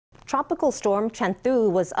Tropical Storm Chanthu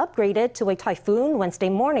was upgraded to a typhoon Wednesday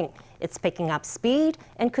morning. It's picking up speed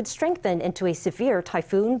and could strengthen into a severe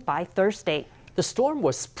typhoon by Thursday. The storm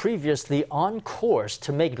was previously on course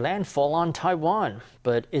to make landfall on Taiwan,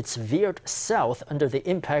 but it's veered south under the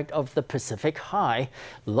impact of the Pacific High,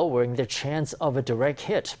 lowering the chance of a direct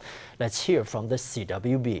hit. Let's hear from the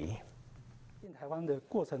CWB. 台湾的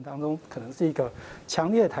过程当中，可能是一个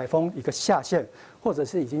强烈的台风一个下线，或者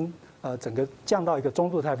是已经整个降到一个中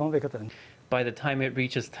度台风这个等。 By the time it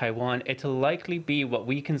reaches Taiwan, it'll likely be what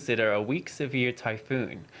we consider a weak severe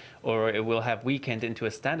typhoon, or it will have weakened into a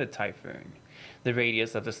standard typhoon. The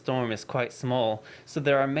radius of the storm is quite small, so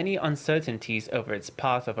there are many uncertainties over its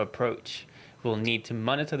path of approach. We'll need to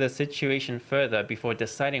monitor the situation further before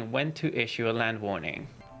deciding when to issue a land warning.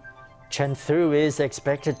 Chanthu is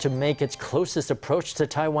expected to make its closest approach to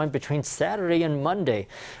Taiwan between Saturday and Monday.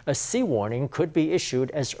 A sea warning could be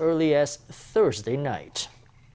issued as early as Thursday night.